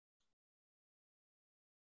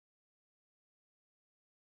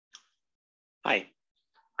Hi,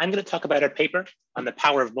 I'm going to talk about our paper on the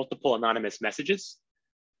power of multiple anonymous messages,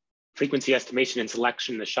 frequency estimation and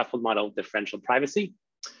selection in the shuffled model of differential privacy.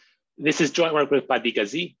 This is joint work with Badih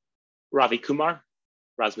Ghazi, Ravi Kumar,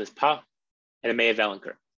 Rasmus Pagh, and Ameya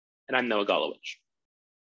Velingker, and I'm Noah Golowich.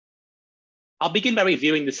 I'll begin by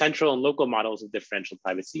reviewing the central and local models of differential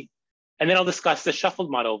privacy, and then I'll discuss the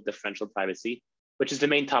shuffled model of differential privacy, which is the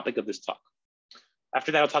main topic of this talk.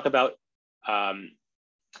 After that, I'll talk about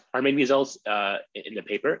our main results in the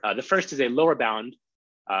paper. The first is a lower bound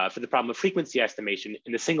for the problem of frequency estimation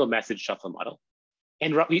in the single message shuffle model.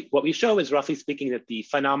 And what we show is, roughly speaking, that the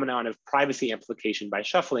phenomenon of privacy amplification by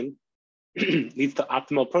shuffling leads to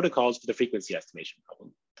optimal protocols for the frequency estimation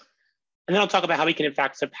problem. And then I'll talk about how we can, in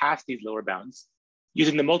fact, surpass these lower bounds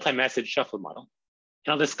using the multi-message shuffle model.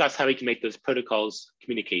 And I'll discuss how we can make those protocols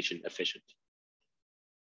communication efficient.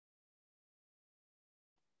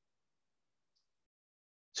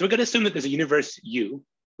 So we're going to assume that there's a universe U,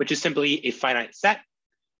 which is simply a finite set,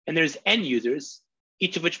 and there's n users,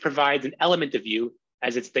 each of which provides an element of U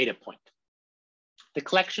as its data point. The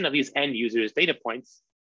collection of these n users' data points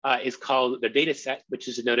is called the data set, which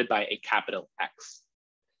is denoted by a capital X.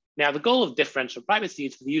 Now, the goal of differential privacy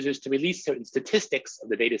is for the users to release certain statistics of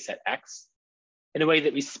the data set X in a way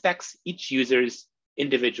that respects each user's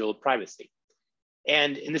individual privacy.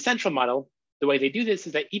 And in the central model, the way they do this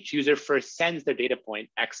is that each user first sends their data point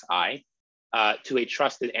xi to a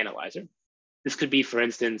trusted analyzer. This could be, for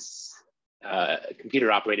instance, a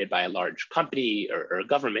computer operated by a large company or a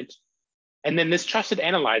government. And then this trusted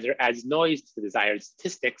analyzer adds noise to the desired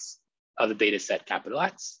statistics of the data set capital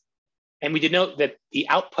X. And we denote that the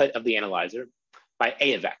output of the analyzer by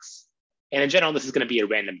A of X. And in general, this is going to be a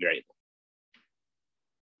random variable.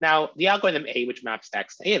 Now, the algorithm A, which maps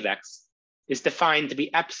X to A of X, is defined to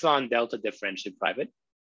be epsilon delta differentially private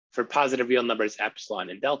for positive real numbers epsilon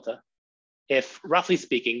and delta, if, roughly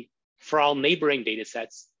speaking, for all neighboring data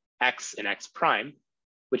sets X and X prime,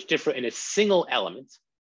 which differ in a single element,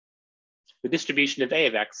 the distribution of A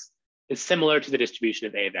of X is similar to the distribution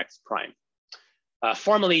of A of X prime.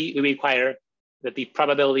 Formally, we require that the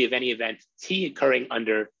probability of any event T occurring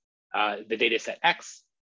under the data set X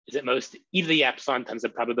is at most e to the epsilon times the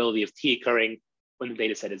probability of T occurring when the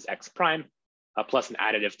data set is X prime, plus an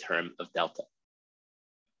additive term of delta.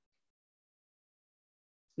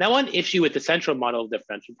 Now, one issue with the central model of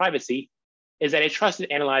differential privacy is that a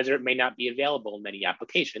trusted analyzer may not be available in many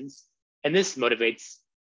applications, and this motivates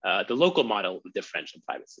the local model of differential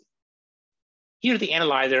privacy. Here, the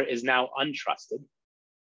analyzer is now untrusted,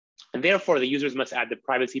 and therefore the users must add the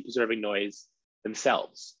privacy-preserving noise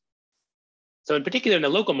themselves. So in particular, in the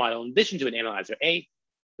local model, in addition to an analyzer A,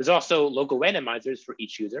 there's also local randomizers for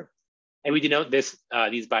each user. And we denote these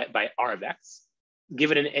by R of X.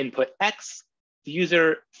 Given an input X, the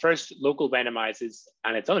user first local randomizes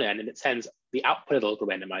on its own end, and it sends the output of the local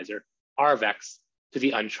randomizer, R of X, to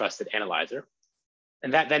the untrusted analyzer.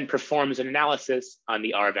 And that then performs an analysis on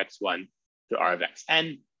the R of X1 through R of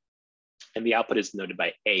Xn. And the output is denoted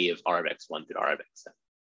by A of R of X1 through R of Xn.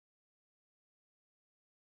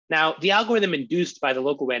 Now, the algorithm induced by the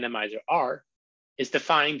local randomizer R is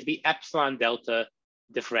defined to be epsilon delta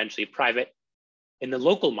differentially private in the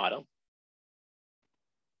local model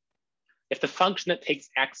if the function that takes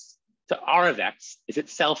X to R of X is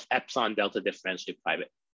itself epsilon delta differentially private.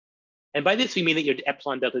 And by this, we mean that your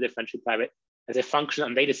epsilon delta differentially private as a function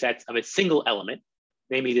on data sets of a single element,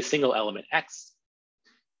 namely the single element X.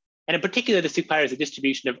 And in particular, this requires a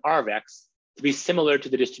distribution of R of X to be similar to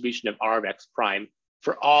the distribution of R of X prime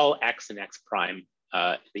for all X and X prime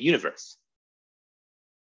in the universe.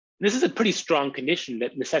 This is a pretty strong condition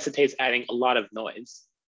that necessitates adding a lot of noise.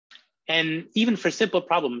 And even for simple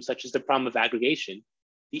problems, such as the problem of aggregation,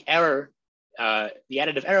 the error, the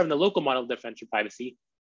additive error in the local model of differential privacy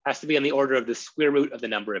has to be on the order of the square root of the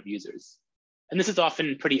number of users. And this is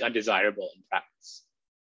often pretty undesirable in practice.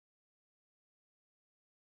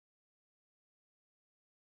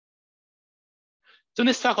 So in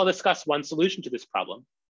this talk, I'll discuss one solution to this problem,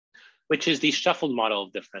 which is the shuffled model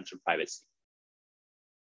of differential privacy.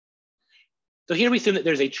 So here we assume that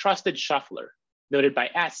there's a trusted shuffler, noted by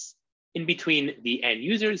S, in between the n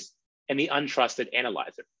users and the untrusted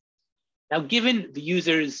analyzer. Now, given the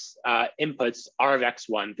user's inputs R of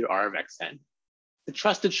X1 through R of Xn, the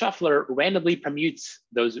trusted shuffler randomly permutes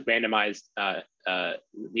those randomized,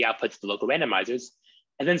 the outputs to the local randomizers,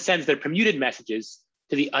 and then sends their permuted messages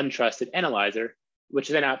to the untrusted analyzer, which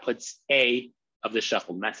then outputs A of the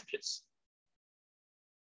shuffled messages.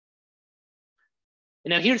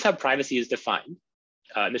 And now here's how privacy is defined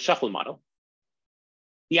in the shuffle model.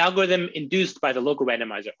 The algorithm induced by the local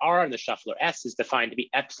randomizer R and the shuffler S is defined to be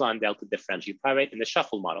epsilon delta differentially private in the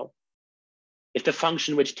shuffle model. If the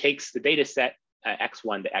function which takes the data set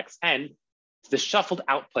x1 to xn, the shuffled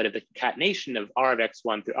output of the concatenation of R of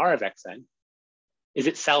x1 through R of xn is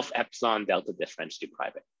itself epsilon delta differentially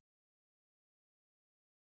private.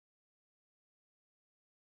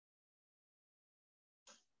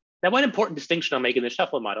 Now, one important distinction I'll make in the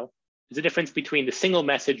shuffle model is the difference between the single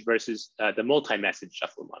message versus the multi-message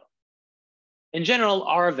shuffle model. In general,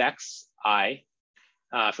 R of x, I,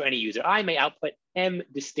 for any user I, may output m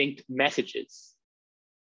distinct messages,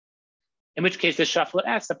 in which case the shuffler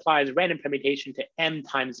S applies random permutation to m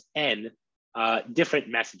times n different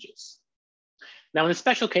messages. Now, in the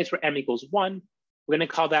special case where m equals 1, we're going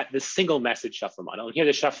to call that the single message shuffle model. And here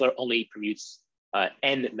the shuffler only permutes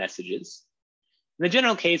n messages. In the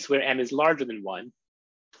general case where m is larger than 1,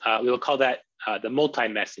 we will call that the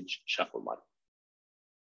multi-message shuffle model.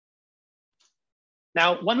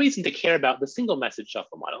 Now, one reason to care about the single message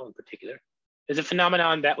shuffle model in particular is a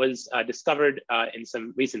phenomenon that was discovered in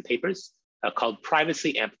some recent papers called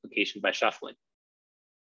privacy amplification by shuffling.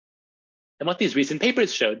 And what these recent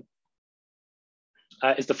papers showed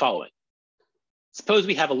is the following. Suppose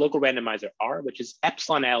we have a local randomizer R, which is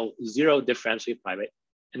epsilon L 0 differentially private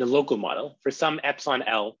in the local model for some epsilon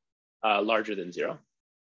L larger than 0.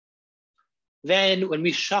 Then when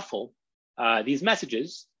we shuffle these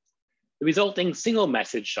messages, the resulting single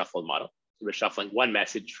message shuffle model, so we're shuffling one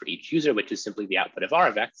message for each user, which is simply the output of R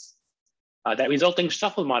of x, that resulting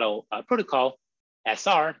shuffle model protocol,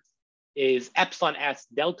 SR, is epsilon S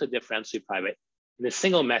delta differentially private in the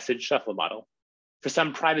single message shuffle model for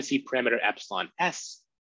some privacy parameter epsilon S,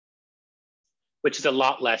 which is a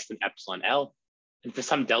lot less than epsilon L, and for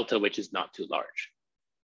some delta which is not too large.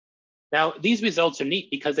 Now, these results are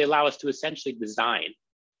neat because they allow us to essentially design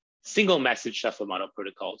single message shuffle model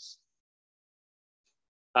protocols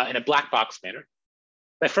in a black box manner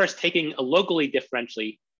by first taking a locally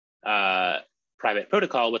differentially private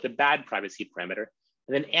protocol with a bad privacy parameter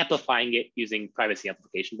and then amplifying it using privacy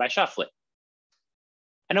amplification by shuffling.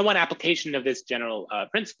 And one application of this general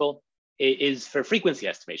principle is for frequency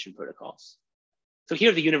estimation protocols. So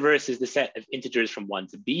here the universe is the set of integers from 1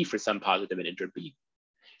 to b for some positive integer b.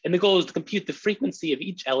 And the goal is to compute the frequency of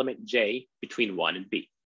each element j between 1 and b.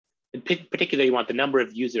 In particular, you want the number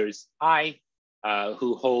of users I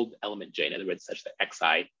who hold element j, in other words, such that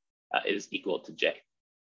xi is equal to j. And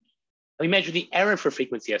we measure the error for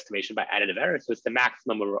frequency estimation by additive error. So it's the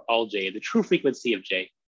maximum over all j, the true frequency of j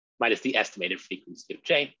minus the estimated frequency of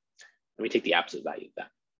j. And we take the absolute value of that.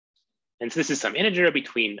 And so this is some integer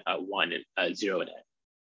between 1 and 0 and n.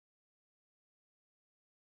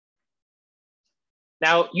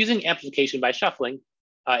 Now, using amplification by shuffling,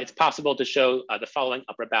 it's possible to show the following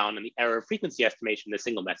upper bound on the error of frequency estimation in the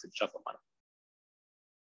single message shuffle model.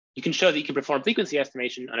 You can show that you can perform frequency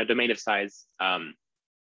estimation on a domain of size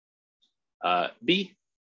b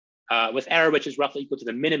with error which is roughly equal to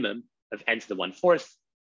the minimum of n to the 1/4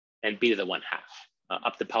 and b to the 1/2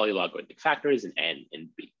 up to polylogarithmic factors in n and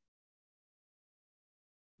b.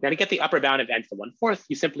 Now, to get the upper bound of n to the 1/4,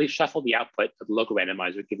 you simply shuffle the output of the local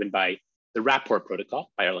randomizer given by the rapport protocol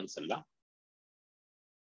by Erlang-Sundal.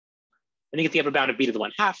 And to get the upper bound of b to the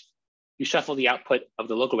 1/2, you shuffle the output of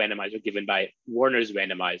the local randomizer given by Warner's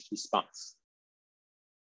randomized response.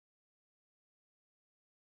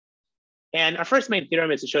 And our first main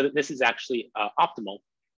theorem is to show that this is actually optimal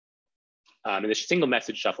in the single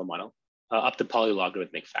message shuffle model up to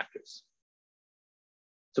polylogarithmic factors.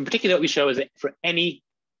 So in particular, what we show is that for any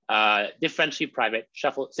differentially private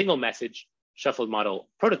single message shuffle model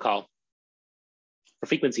protocol for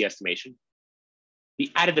frequency estimation, the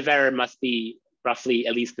additive error must be roughly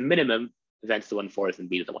at least the minimum of n to the 1/4 and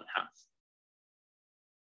b to the 1/2.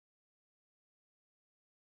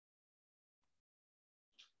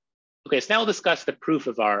 Okay, so now we'll discuss the proof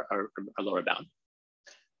of our lower bound.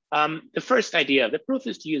 The first idea of the proof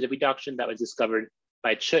is to use a reduction that was discovered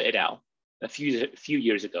by Ch et al. a few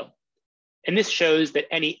years ago. And this shows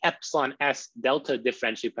that any epsilon S delta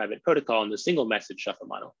differentially private protocol in the single message shuffle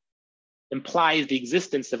model implies the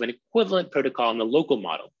existence of an equivalent protocol in the local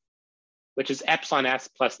model, which is epsilon S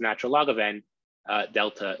plus natural log of n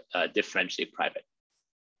delta differentially private.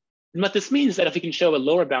 And what this means is that if we can show a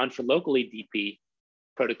lower bound for locally DP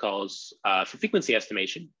protocols for frequency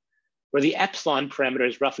estimation, where the epsilon parameter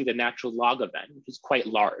is roughly the natural log of n, which is quite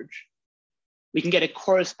large, we can get a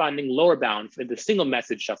corresponding lower bound for the single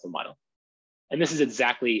message shuffle model. And this is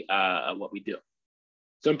exactly what we do.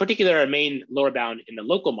 So in particular, our main lower bound in the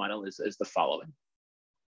local model is the following.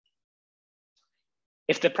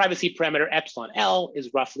 If the privacy parameter epsilon L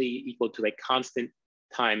is roughly equal to a constant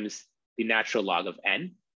times the natural log of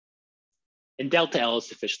n. And delta L is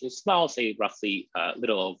sufficiently small, say roughly a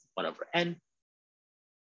little of 1 over n.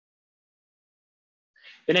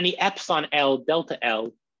 Then any epsilon L, delta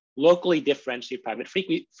L, locally differentially private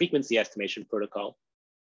frequency estimation protocol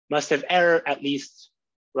must have error at least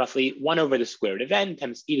roughly 1 over the square root of n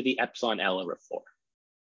times e to the epsilon L over 4.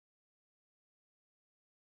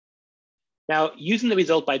 Now, using the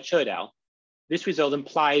result by Cho et al., this result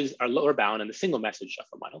implies our lower bound on the single message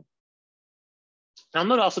shuffle model. Now,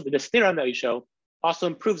 note also that this theorem that we show also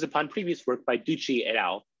improves upon previous work by Ducci et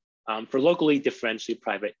al. For locally differentially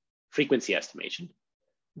private frequency estimation.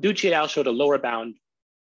 Ducci et al. Showed a lower bound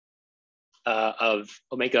of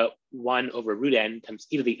omega 1 over root n times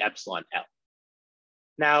e to the epsilon L.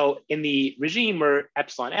 Now, in the regime where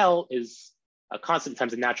epsilon L is a constant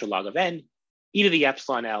times the natural log of n, e to the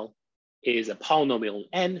epsilon L is a polynomial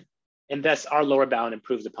in n, and thus our lower bound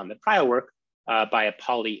improves upon the prior work by a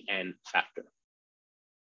poly n factor.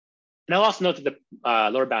 And I'll also note that the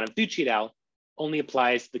lower bound of Ducci et al. Only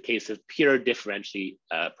applies to the case of pure differentially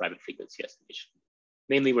private frequency estimation,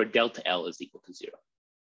 namely where delta L is equal to 0.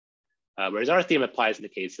 Whereas our theorem applies in the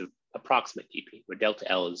case of approximate DP, where delta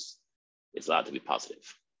L is allowed to be positive.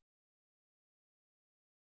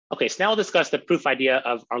 Okay, so now we'll discuss the proof idea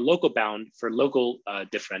of our local bound for local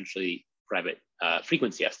differentially private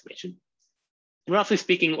frequency estimation. And roughly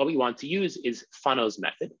speaking, what we want to use is Fano's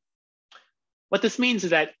method. What this means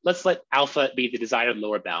is that let's let alpha be the desired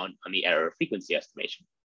lower bound on the error of frequency estimation.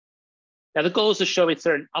 Now the goal is to show a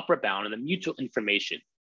certain upper bound on the mutual information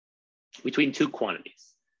between two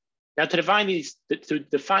quantities. Now to define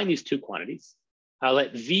these two quantities, I'll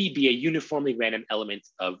let V be a uniformly random element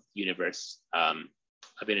of the universe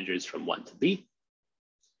of integers from 1 to B.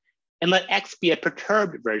 And let X be a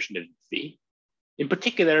perturbed version of V. In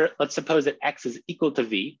particular, let's suppose that X is equal to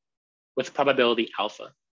V with probability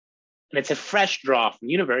alpha. And it's a fresh draw from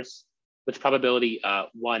the universe with probability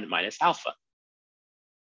 1 minus alpha.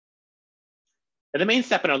 Now, the main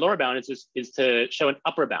step in our lower bound is to show an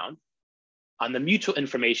upper bound on the mutual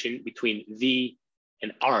information between V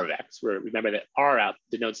and R of X, where remember that R out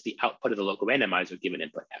denotes the output of the local randomizer given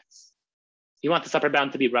input X. You want this upper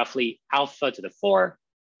bound to be roughly alpha to the 4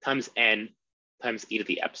 times n times e to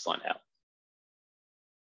the epsilon L.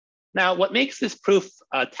 Now, what makes this proof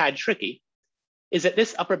a tad tricky is that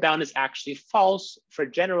this upper bound is actually false for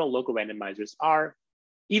general local randomizers R,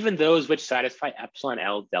 even those which satisfy epsilon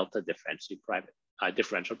L delta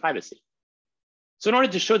differential privacy. So in order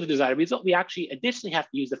to show the desired result, we actually additionally have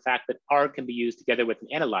to use the fact that R can be used together with an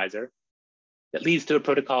analyzer that leads to a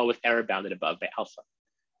protocol with error bounded above by alpha.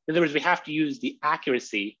 In other words, we have to use the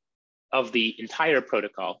accuracy of the entire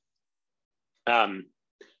protocol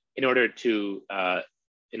in order to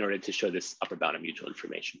show this upper bound of mutual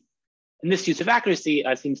information. And this use of accuracy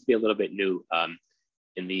seems to be a little bit new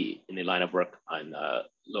in the line of work on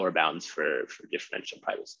lower bounds for differential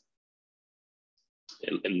privacy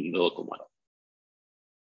in the local model.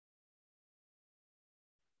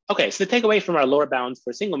 Okay, so the takeaway from our lower bounds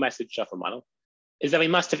for single message shuffle model is that we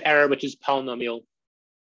must have error which is polynomial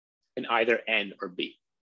in either n or b.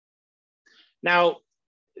 Now,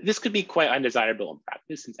 this could be quite undesirable in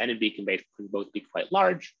practice since n and b can both be quite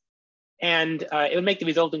large, and it would make the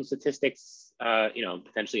resulting statistics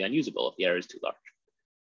potentially unusable if the error is too large.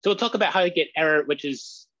 So we'll talk about how to get error which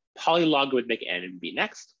is polylogarithmic n and b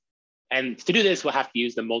next. And to do this, we'll have to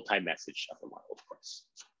use the multi-message shuffle model, of course.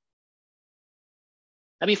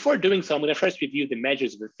 Now, before doing so, I'm going to first review the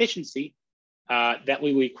measures of efficiency that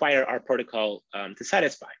we require our protocol to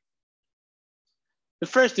satisfy. The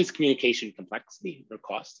first is communication complexity or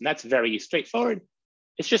cost, and that's very straightforward.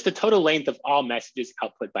 It's just the total length of all messages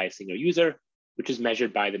output by a single user, which is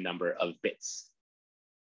measured by the number of bits.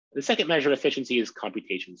 The second measure of efficiency is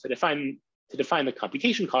computation. So to define the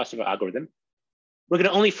computation cost of our algorithm, we're going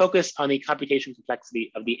to only focus on the computation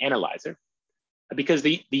complexity of the analyzer, because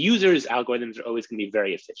the user's algorithms are always going to be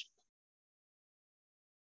very efficient.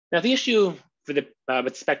 Now, the issue for with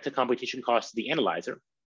respect to computation cost of the analyzer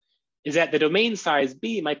is that the domain size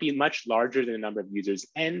B might be much larger than the number of users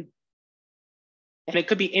N, and it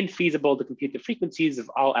could be infeasible to compute the frequencies of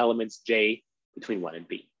all elements J between 1 and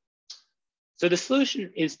B. So the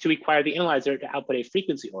solution is to require the analyzer to output a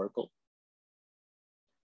frequency oracle,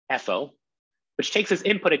 FO, which takes as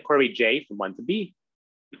input a query J from 1 to B,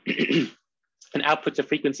 and outputs a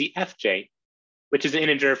frequency Fj, which is an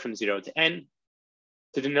integer from 0 to n,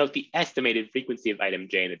 to denote the estimated frequency of item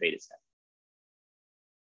J in the data set.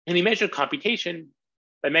 And we measure computation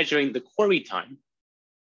by measuring the query time,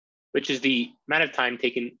 which is the amount of time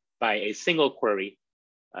taken by a single query,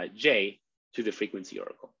 J, to the frequency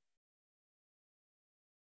oracle.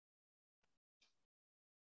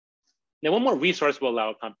 Now, one more resource we'll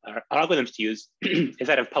allow our algorithms to use is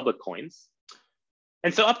that of public coins.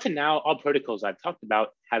 And so up to now, all protocols I've talked about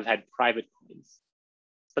have had private coins.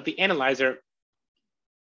 But the analyzer,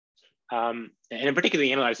 and in particular,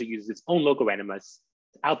 the analyzer uses its own local randomizer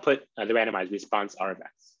to output the randomized response R of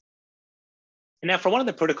X. And now for one of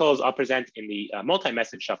the protocols I'll present in the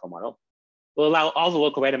multi-message shuffle model, we'll allow all the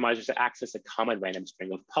local randomizers to access a common random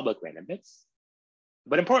string of public random bits.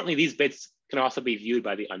 But importantly, these bits can also be viewed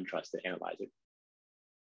by the untrusted analyzer.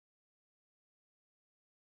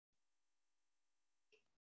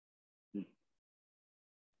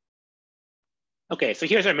 Okay, so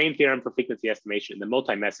here's our main theorem for frequency estimation in the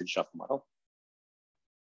multi-message shuffle model.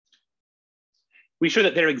 We show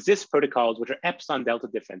that there exist protocols which are epsilon delta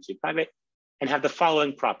differentially private and have the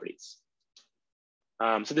following properties.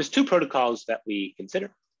 So there's two protocols that we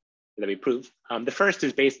consider, that we prove. The first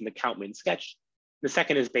is based on the count-min sketch. The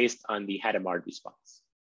second is based on the Hadamard response.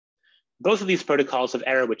 Both of these protocols have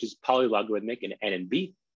error which is polylogarithmic in N and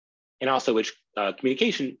B, and also which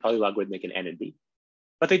communication polylogarithmic in N and B.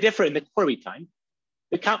 But they differ in the query time.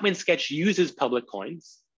 The count-min sketch uses public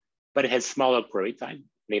coins, but it has smaller query time,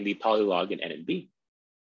 namely polylog in N and B.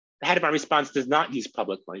 The Hadamard response does not use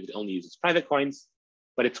public coins, it only uses private coins,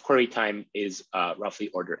 but its query time is roughly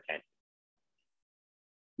order N,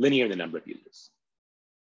 linear in the number of users.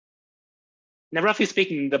 Now, roughly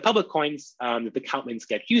speaking, the public coins that the count-min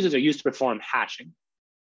sketch uses are used to perform hashing,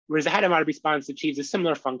 whereas the Hadamard response achieves a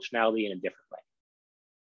similar functionality in a different way.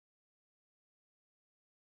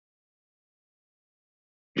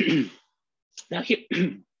 Now here,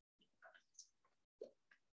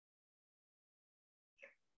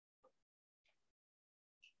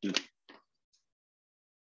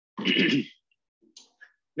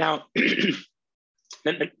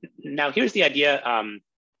 now here's the idea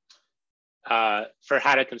for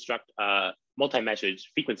how to construct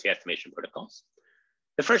multi-message frequency estimation protocols.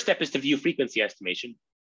 The first step is to view frequency estimation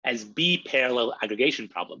as B parallel aggregation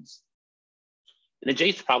problems. In a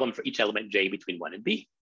Jth problem for each element J between 1 and B,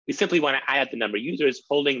 we simply want to add up the number of users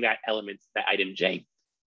holding that element, that item J.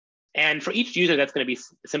 And for each user, that's going to be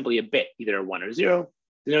simply a bit, either a 1 or 0,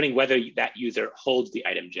 denoting whether that user holds the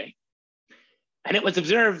item J. And it was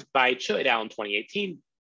observed by Chu et al. In 2018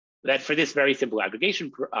 that for this very simple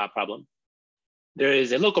aggregation problem, there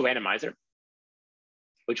is a local randomizer,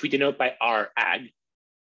 which we denote by RAG,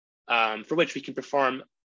 for which we can perform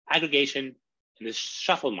aggregation in this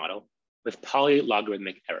shuffle model with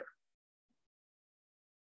polylogarithmic error.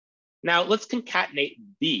 Now let's concatenate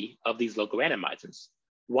B of these local randomizers,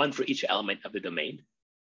 one for each element of the domain,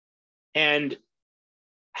 and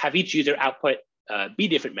have each user output B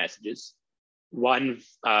different messages, one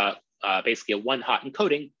basically a one hot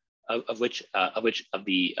encoding of which of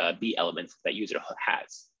the B elements that user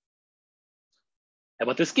has. And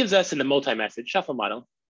what this gives us in the multi-message shuffle model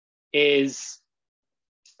is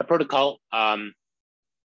a protocol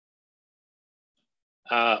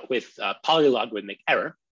with polylogarithmic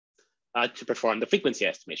error to perform the frequency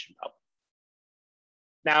estimation problem.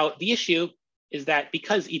 Now, the issue is that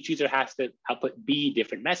because each user has to output B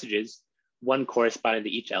different messages, one corresponding to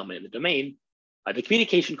each element in the domain, the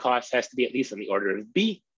communication cost has to be at least on the order of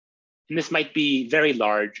B. And this might be very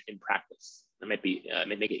large in practice. It might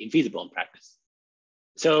make it infeasible in practice.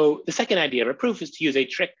 So the second idea of a proof is to use a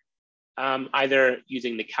trick, either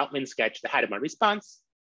using the count-min sketch, the Hadamard response,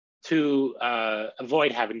 to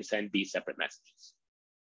avoid having to send B separate messages.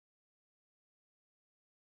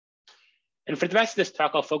 And for the rest of this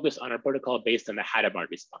talk, I'll focus on our protocol based on the Hadamard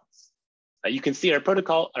response. You can see our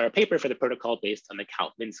protocol, or our paper for the protocol based on the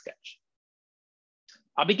count-min sketch.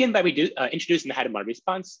 I'll begin by introducing the Hadamard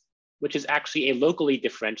response, which is actually a locally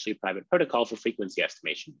differentially private protocol for frequency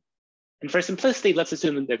estimation. And for simplicity, let's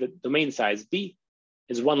assume that the domain size B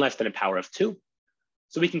is 1 less than a power of 2.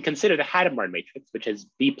 So we can consider the Hadamard matrix, which has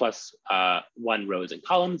B plus 1 rows and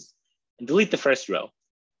columns, and delete the first row.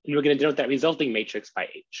 And we're going to denote that resulting matrix by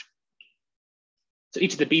H. So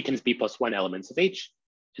each of the B times B plus 1 elements of H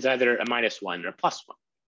is either a -1 or +1.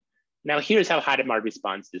 Now here's how Hadamard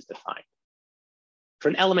response is defined. For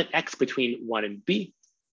an element X between 1 and B,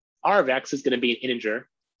 R of X is going to be an integer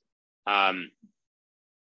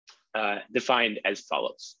defined as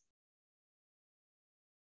follows.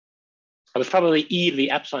 It was probably e to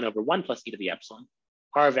the epsilon over 1 plus e to the epsilon.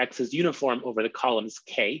 R of X is uniform over the columns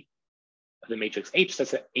K of the matrix H,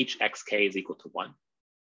 such that HXK is equal to 1.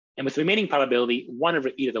 And with remaining probability, 1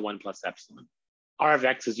 over e to the 1 plus epsilon. R of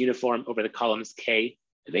X is uniform over the columns K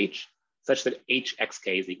of H, such that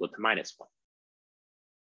HXK is equal to -1.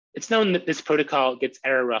 It's known that this protocol gets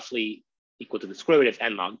error roughly equal to the square root of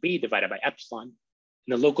n log B divided by epsilon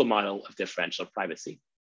in the local model of differential privacy.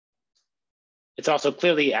 It's also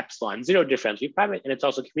clearly epsilon 0 differentially private, and it's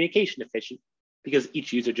also communication efficient because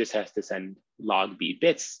each user just has to send log B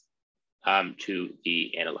bits to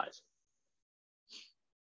the analyzer.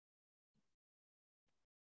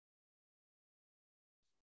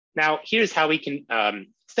 Now, here's how we can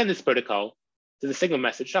extend this protocol to the signal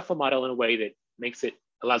message shuffle model in a way that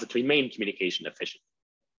allows it to remain communication efficient.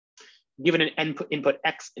 Given an input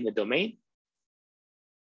X in the domain,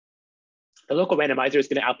 the local randomizer is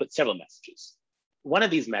going to output several messages. One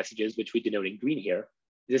of these messages, which we denote in green here,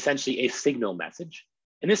 is essentially a signal message.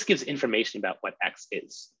 And this gives information about what X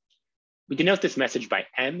is. We denote this message by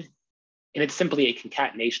M, and it's simply a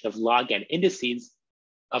concatenation of log n indices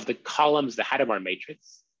of the columns, the Hadamard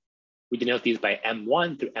matrix. We denote these by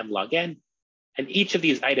M1 through M log n, and each of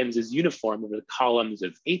these items is uniform over the columns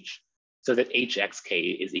of H, so that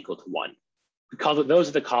HXK is equal to 1. We call it those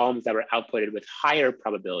are the columns that were outputted with higher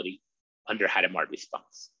probability under Hadamard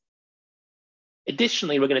response.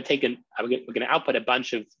 Additionally, we're going to output a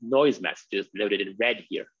bunch of noise messages noted in red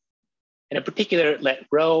here. And in particular, let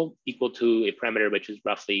rho equal to a parameter which is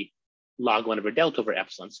roughly log 1 over delta over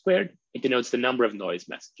epsilon squared. It denotes the number of noise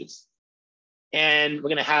messages. And we're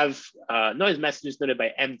going to have noise messages noted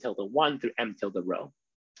by M tilde 1 through M tilde rho.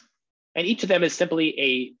 And each of them is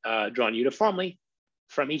simply drawn uniformly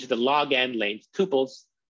from each of the log n length tuples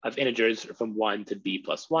of integers from 1 to b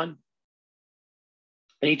plus 1.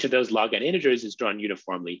 And each of those log n integers is drawn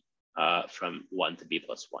uniformly from 1 to b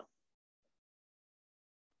plus 1.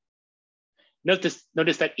 Notice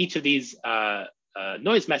that each of these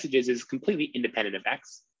noise messages is completely independent of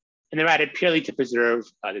X, and they're added purely to preserve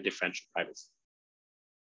the differential privacy.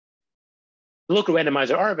 The local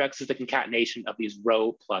randomizer R of X is the concatenation of these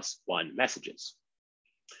rho plus 1 messages.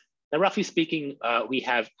 Now, roughly speaking, we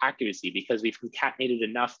have accuracy because we've concatenated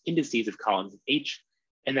enough indices of columns of H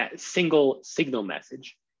in that single signal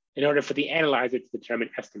message in order for the analyzer to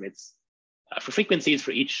determine estimates for frequencies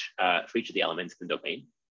for each of the elements in the domain.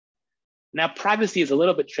 Now, privacy is a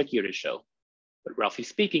little bit trickier to show, but roughly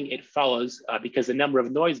speaking, it follows because the number of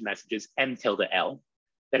noise messages M tilde L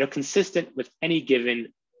that are consistent with any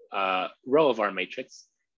given row of our matrix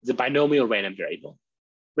is a binomial random variable,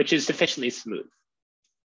 which is sufficiently smooth.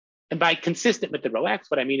 And by consistent with the row X,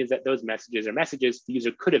 what I mean is that those messages are messages the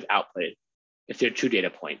user could have outputted if their true data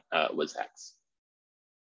point was X.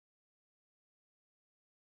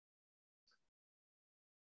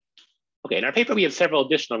 Okay, in our paper, we have several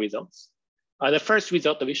additional results. The first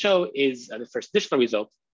result that we show is, the first additional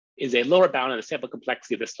result is a lower bound on the sample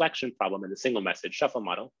complexity of the selection problem in the single message shuffle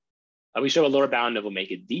model. We show a lower bound of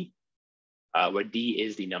omega d, where d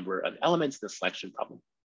is the number of elements in the selection problem.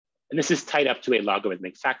 And this is tied up to a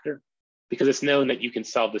logarithmic factor because it's known that you can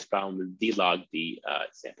solve this problem with d log d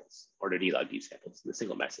samples, order d log d samples in the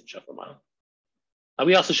single message shuffle model.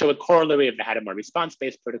 We also show a corollary of the Hadamard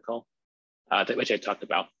response-based protocol, which I talked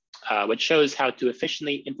about, which shows how to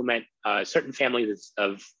efficiently implement certain families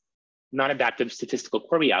of non-adaptive statistical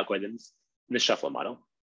query algorithms in the shuffle model.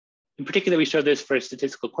 In particular, we show this for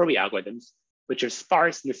statistical query algorithms, which are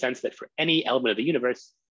sparse in the sense that for any element of the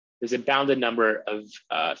universe, there's a bounded number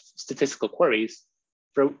of statistical queries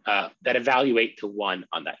that evaluate to 1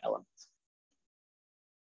 on that element.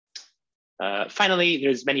 Finally,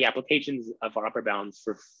 there's many applications of our upper bounds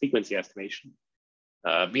for frequency estimation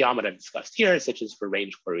beyond what I've discussed here, such as for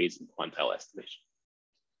range queries and quantile estimation.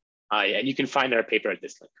 And you can find our paper at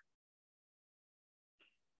this link.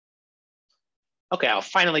 Okay, I'll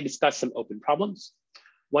finally discuss some open problems.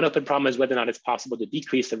 One open problem is whether or not it's possible to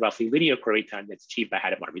decrease the roughly linear query time that's achieved by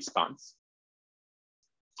Hadamard response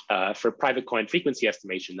for private coin frequency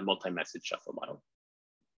estimation in the multi-message shuffle model.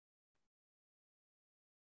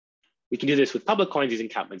 We can do this with public coins using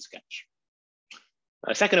Kaplan sketch.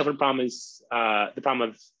 A second open problem is the problem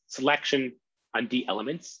of selection on D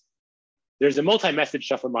elements. There's a multi-message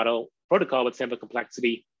shuffle model protocol with sample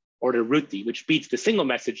complexity order root D, which beats the single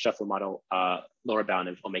message shuffle model lower bound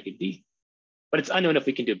of omega D, but it's unknown if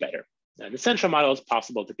we can do better. The central model is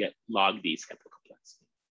possible to get log D sample complexity.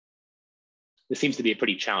 This seems to be a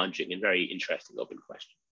pretty challenging and very interesting open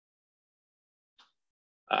question.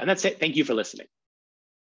 And that's it. Thank you for listening.